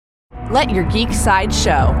Let your geek side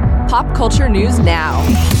show. Pop culture news now.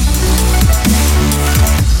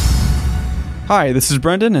 Hi, this is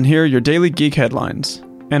Brendan, and here are your daily geek headlines.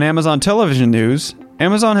 In Amazon television news,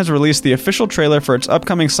 Amazon has released the official trailer for its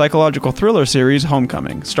upcoming psychological thriller series,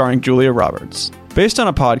 Homecoming, starring Julia Roberts. Based on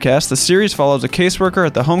a podcast, the series follows a caseworker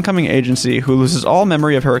at the Homecoming agency who loses all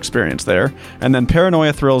memory of her experience there, and then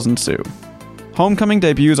paranoia thrills ensue. Homecoming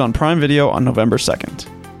debuts on Prime Video on November 2nd.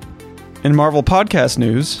 In Marvel podcast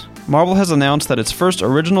news, Marvel has announced that its first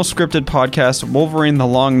original scripted podcast, Wolverine: The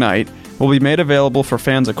Long Night, will be made available for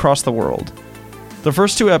fans across the world. The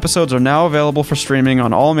first 2 episodes are now available for streaming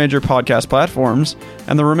on all major podcast platforms,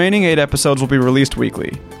 and the remaining 8 episodes will be released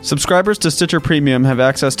weekly. Subscribers to Stitcher Premium have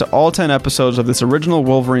access to all 10 episodes of this original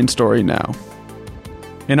Wolverine story now.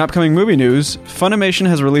 In upcoming movie news, Funimation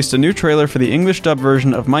has released a new trailer for the English-dubbed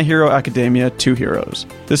version of My Hero Academia 2 Heroes.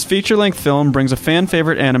 This feature-length film brings a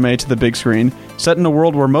fan-favorite anime to the big screen, set in a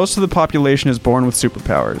world where most of the population is born with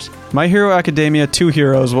superpowers. My Hero Academia 2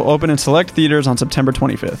 Heroes will open in select theaters on September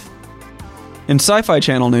 25th. In Sci-Fi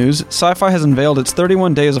Channel news, Sci-Fi has unveiled its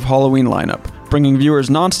 31 Days of Halloween lineup, bringing viewers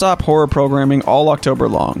non-stop horror programming all October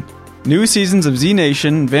long. New seasons of Z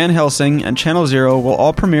Nation, Van Helsing, and Channel Zero will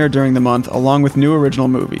all premiere during the month, along with new original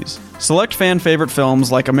movies. Select fan-favorite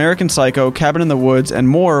films like American Psycho, Cabin in the Woods, and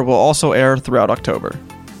more will also air throughout October.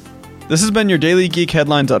 This has been your Daily Geek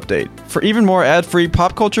Headlines Update. For even more ad-free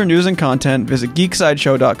pop culture news and content, visit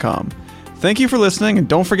GeekSideshow.com. Thank you for listening, and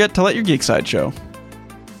don't forget to let your geek side show.